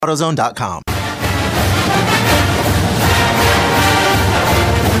AutoZone.com.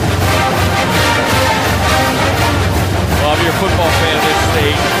 Well, if you're a football fan of this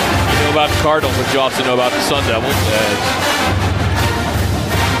state, you know about the Cardinals, but you also know about the Sun Devils.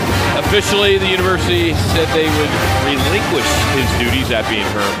 Officially, the university said they would relinquish his duties, that being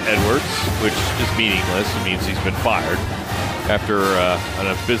Herm Edwards, which is meaningless. It means he's been fired after an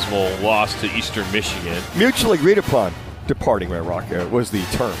abysmal loss to Eastern Michigan. Mutually agreed upon departing, Red Rock, was the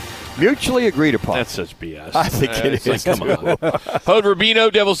term. Mutually agreed upon. That's such BS. I think it is. Like, come on. Hode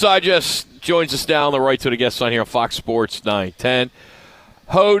Rubino, Devil's Digest, joins us now on the Right to the Guest line here on Fox Sports 910.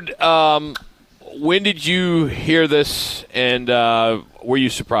 Hode, when did you hear this, and were you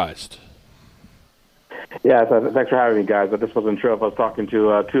surprised? Yeah, thanks for having me, guys. I just wasn't sure if I was talking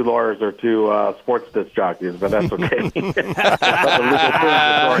to two lawyers or two sports disc jockeys, but that's okay.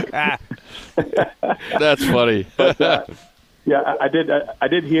 That's funny. But, yeah, I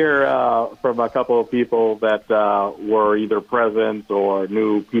did hear from a couple of people that were either present or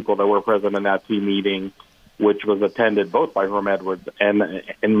knew people that were present in that team meeting, which was attended both by Herm Edwards and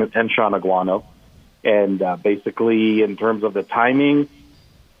Sean Aguano. And basically, in terms of the timing,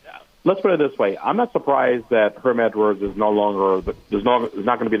 let's put it this way. I'm not surprised that Herm Edwards is not going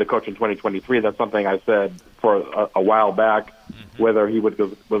to be the coach in 2023. That's something I said for a while back, whether he was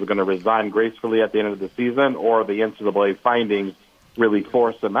going to resign gracefully at the end of the season or the NCAA findings really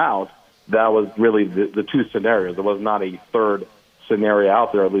forced him out. That was really the two scenarios. There was not a third scenario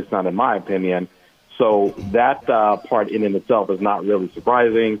out there, at least not in my opinion. So that part in and itself is not really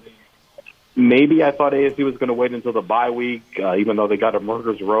surprising. Maybe I thought ASU was going to wait until the bye week, even though they got a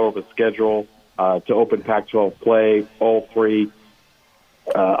murder's row of a schedule to open Pac-12 play. All three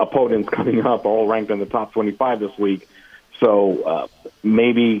opponents coming up, all ranked in the top 25 this week. So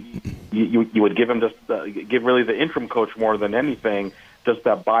maybe you would give him give really the interim coach more than anything, just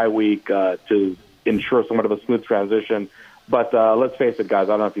that bye week to ensure somewhat of a smooth transition. But let's face it, guys,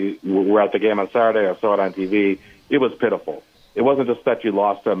 I don't know if you were at the game on Saturday or saw it on TV. It was pitiful. It wasn't just that you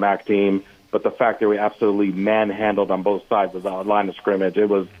lost to a MAC team, but the fact that we absolutely manhandled on both sides of the line of scrimmage. It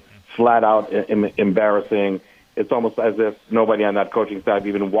was flat out embarrassing. It's almost as if nobody on that coaching staff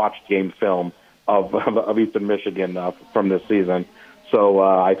even watched game film of Eastern Michigan from this season. So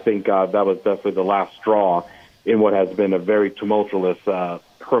I think that was definitely the last straw in what has been a very tumultuous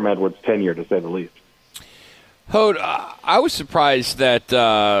Herm Edwards tenure, to say the least. Hode, I was surprised that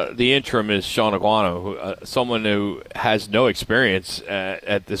the interim is Sean Aguano, someone who has no experience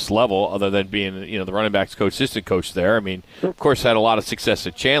at this level other than being, the running backs coach, assistant coach there. I mean, of course, had a lot of success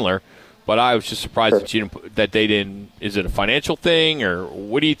at Chandler, but I was just surprised that they didn't. Is it a financial thing, or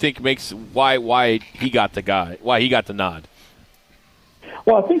what do you think makes why he got the nod?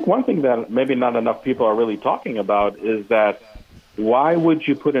 Well, I think one thing that maybe not enough people are really talking about is that why would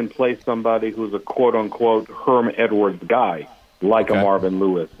you put in place somebody who's a quote-unquote Herm Edwards guy, like a Marvin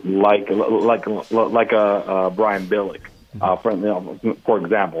Lewis, like a Brian Billick, for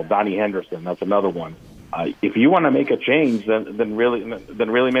example, Donnie Henderson? That's another one. If you want to make a change, then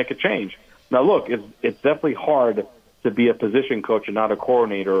really make a change. Now, look, it's definitely hard to be a position coach and not a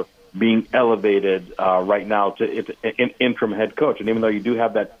coordinator, being elevated right now to an interim head coach. And even though you do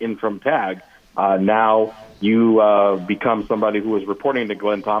have that interim tag, now you become somebody who is reporting to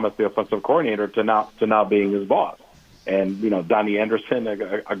Glenn Thomas, the offensive coordinator, to now being his boss. And Donnie Anderson,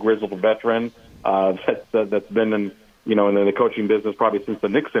 a grizzled veteran that's been in the coaching business probably since the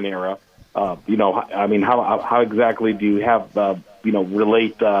Nixon era. How exactly do you have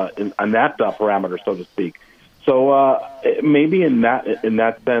relate on that parameter, so to speak? So maybe in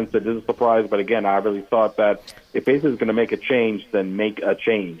that sense it is a surprise. But again, I really thought that if ASU is going to make a change, then make a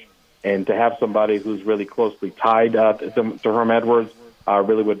change. And to have somebody who's really closely tied to Herm Edwards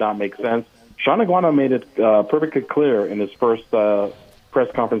really would not make sense. Sean Aguano made it perfectly clear in his first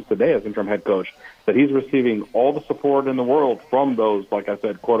press conference today as interim head coach that he's receiving all the support in the world from those, like I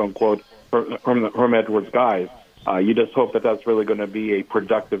said, quote-unquote, Herm Edwards guys. You just hope that that's really going to be a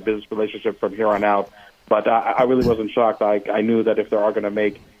productive business relationship from here on out. But I really wasn't shocked. I knew that if they are going to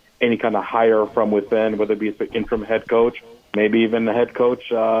make any kind of hire from within, whether it be the interim head coach, maybe even the head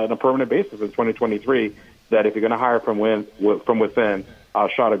coach on a permanent basis in 2023, that if you're going to hire from within,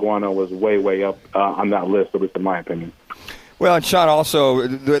 Sean Aguano was way up on that list, at least in my opinion. Well, and Sean, also,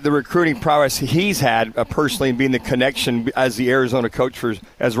 the recruiting prowess he's had personally in being the connection as the Arizona coach, for,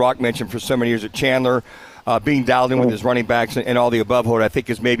 as Rock mentioned, for so many years at Chandler, being dialed in with his running backs and all the above, I think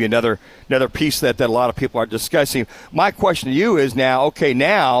is maybe another piece that a lot of people are discussing. My question to you is now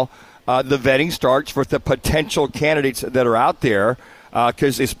the vetting starts for the potential candidates that are out there.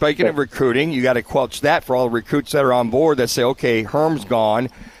 Because speaking of recruiting, you got to quelch that for all the recruits that are on board that say, okay, Herm's gone.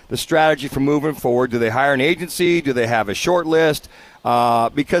 The strategy for moving forward, do they hire an agency? Do they have a short list?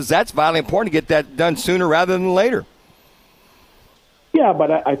 Because that's vitally important to get that done sooner rather than later. Yeah,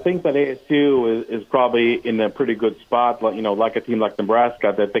 but I think that ASU is probably in a pretty good spot, like a team like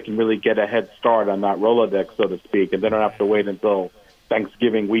Nebraska, that they can really get a head start on that Rolodex, so to speak, and they don't have to wait until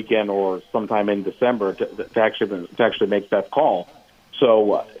Thanksgiving weekend or sometime in December to actually make that call.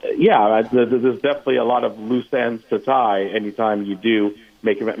 So, there's definitely a lot of loose ends to tie anytime you do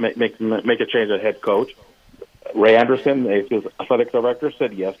make a change at head coach. Ray Anderson, ASU's athletic director,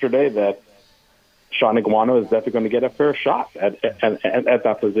 said yesterday that Sean Iguano is definitely going to get a fair shot at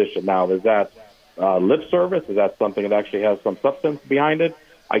that position. Now, is that lip service? Is that something that actually has some substance behind it?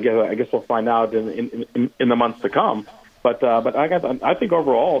 I guess we'll find out in the months to come. But I think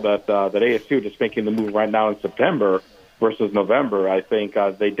overall that ASU just making the move right now in September versus November, I think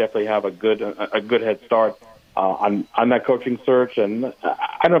they definitely have a good head start on that coaching search. And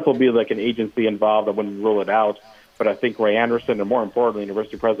I don't know if there'll be like an agency involved. I wouldn't rule it out. But I think Ray Anderson, and more importantly,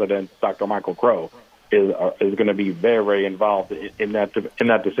 University President Dr. Michael Crow, is going to be very, very involved in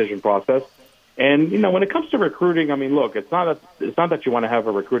that decision process. And when it comes to recruiting, I mean, look, it's not that you want to have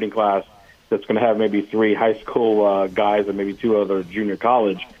a recruiting class that's going to have maybe 3 high school guys and maybe 2 other junior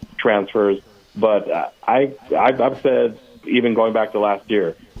college transfers. But I've said, even going back to last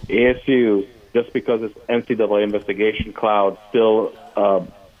year, ASU, just because this NCAA investigation cloud still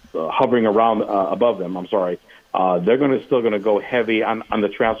hovering around above them, they're still going to go heavy on the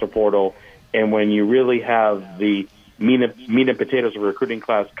transfer portal. And when you really have the meat and potatoes of a recruiting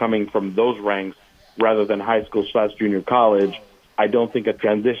class coming from those ranks rather than high school / junior college, I don't think a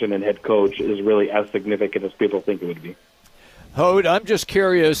transition in head coach is really as significant as people think it would be. Hode, I'm just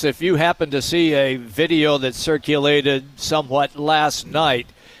curious if you happen to see a video that circulated somewhat last night,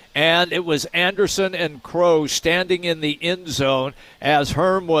 and it was Anderson and Crow standing in the end zone as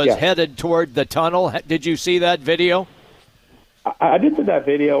Herm was headed toward the tunnel. Did you see that video? I did see that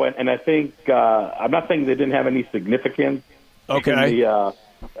video, and I think I'm not saying they didn't have any significance in the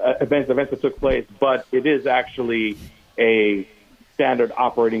events that took place, but it is actually a standard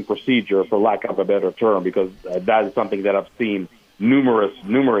operating procedure, for lack of a better term, because that is something that I've seen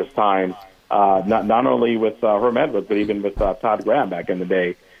numerous times, not only with Herm Edwards, but even with Todd Graham back in the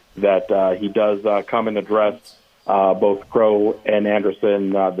day, that he does come and address both Crow and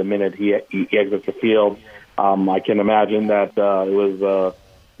Anderson the minute he exits the field. I can imagine that it was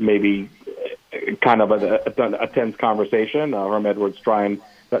maybe kind of a tense conversation. Herm Edwards trying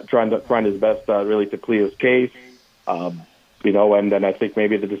his best really to plead his case, and then I think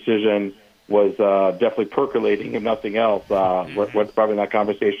maybe the decision was definitely percolating, if nothing else, what probably that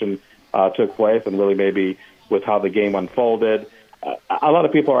conversation took place, and really maybe with how the game unfolded. A lot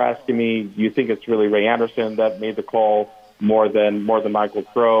of people are asking me, do you think it's really Ray Anderson that made the call more than Michael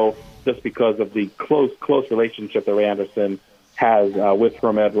Crow, just because of the close relationship that Ray Anderson has with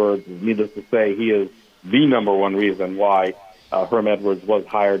Herm Edwards? Needless to say, he is the number one reason why Herm Edwards was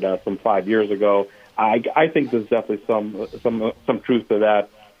hired some 5 years ago. I think there's definitely some truth to that.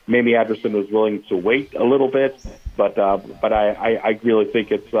 Maybe Anderson was willing to wait a little bit, but I really think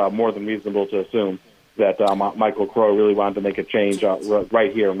it's more than reasonable to assume that Michael Crow really wanted to make a change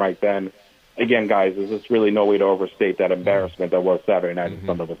right here and right then. Again, guys, there's just really no way to overstate that embarrassment that was Saturday night in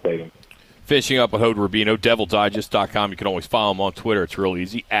Thunderbolt Stadium. Finishing up with Hode Rubino, DevilDigest.com. You can always follow him on Twitter. It's real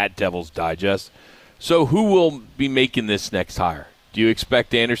easy, at Devils Digest. So who will be making this next hire? Do you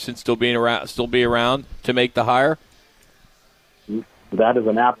expect Anderson still be around to make the hire? That is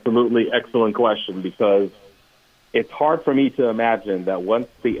an absolutely excellent question, because it's hard for me to imagine that once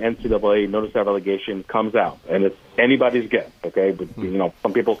the NCAA notice of relegation comes out, and it's anybody's guess, okay? But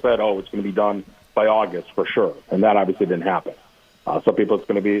some people said, it's going to be done by August for sure, and that obviously didn't happen. Some people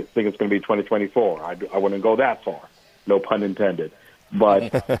think it's going to be 2024. I wouldn't go that far, no pun intended.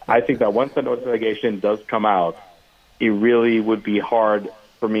 But I think that once the notice of relegation does come out, it really would be hard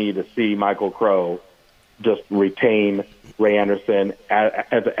for me to see Michael Crow just retain Ray Anderson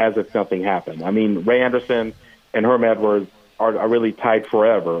as if nothing happened. I mean, Ray Anderson and Herm Edwards are really tied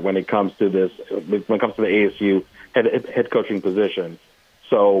forever when it comes to this, when it comes to the ASU head coaching position.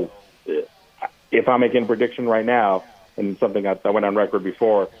 So if I'm making a prediction right now, and something I went on record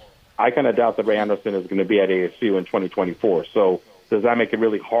before, I kind of doubt that Ray Anderson is going to be at ASU in 2024. So does that make it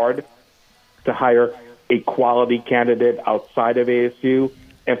really hard to hire a quality candidate outside of ASU?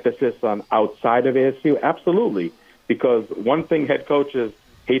 Emphasis on outside of ASU? Absolutely. Because one thing head coaches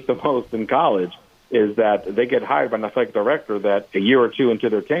hate the most in college is that they get hired by an athletic director that a year or two into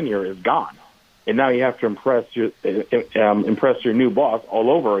their tenure is gone. and now you have to impress your new boss all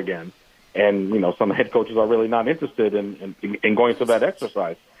over again. And some head coaches are really not interested in going through that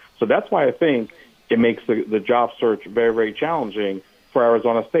exercise. So that's why I think it makes the job search very, very challenging for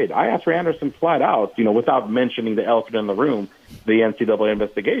Arizona State. I asked Ray Anderson flat out, without mentioning the elephant in the room, the NCAA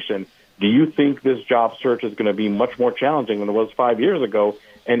investigation, do you think this job search is going to be much more challenging than it was 5 years ago?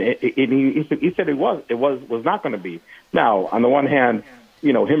 And he said it was not going to be. Now, on the one hand,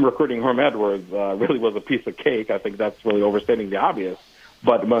 him recruiting Herm Edwards really was a piece of cake. I think that's really overstating the obvious.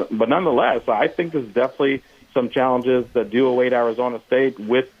 But nonetheless, I think there's definitely some challenges that do await Arizona State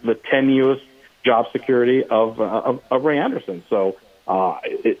with the tenuous job security of Ray Anderson. So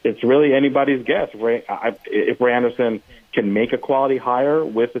it's really anybody's guess. If Ray Anderson can make a quality hire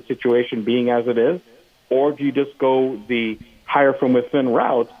with the situation being as it is, or do you just go the hire from within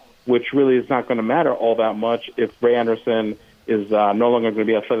route, which really is not going to matter all that much if Ray Anderson is no longer going to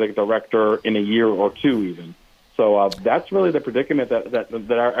be athletic director in a year or two even. So that's really the predicament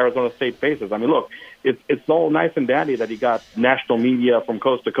that our Arizona State faces. I mean, look, it's all nice and dandy that he got national media from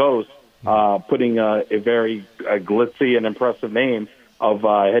coast to coast putting a very glitzy and impressive name of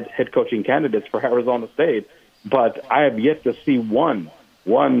head coaching candidates for Arizona State. But I have yet to see one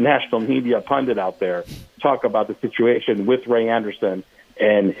national media pundit out there talk about the situation with Ray Anderson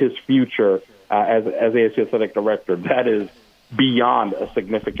and his future as ASU athletic director. That is beyond a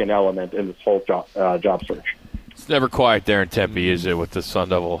significant element in this whole job search. It's never quiet there in Tempe, is it, with the Sun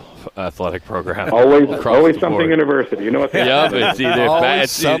Devil athletic program? Always something university. You know what? Yep, it's either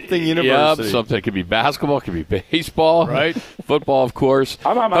always something university. Yep, something. It could be basketball, it could be baseball, right? Football, of course.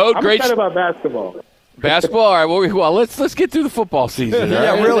 I'm excited about basketball. Basketball, all right. Well, let's get through the football season.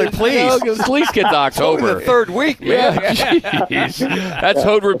 Yeah, right? really, please. Let's at least get to October. Only the third week, man. Yeah, jeez. That's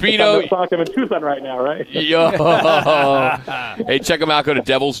Hode Rapinoe. I'm talking in Tucson right now, right? Yo. Hey, check them out. Go to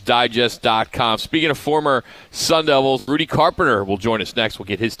devilsdigest.com. Speaking of former Sun Devils, Rudy Carpenter will join us next. We'll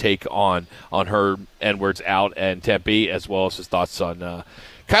get his take on Herm Edwards out and Tempe, as well as his thoughts on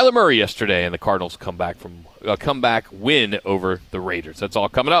Kyler Murray yesterday and the Cardinals' comeback win over the Raiders. That's all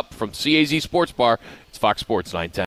coming up from CAZ Sports Bar. It's Fox Sports 910.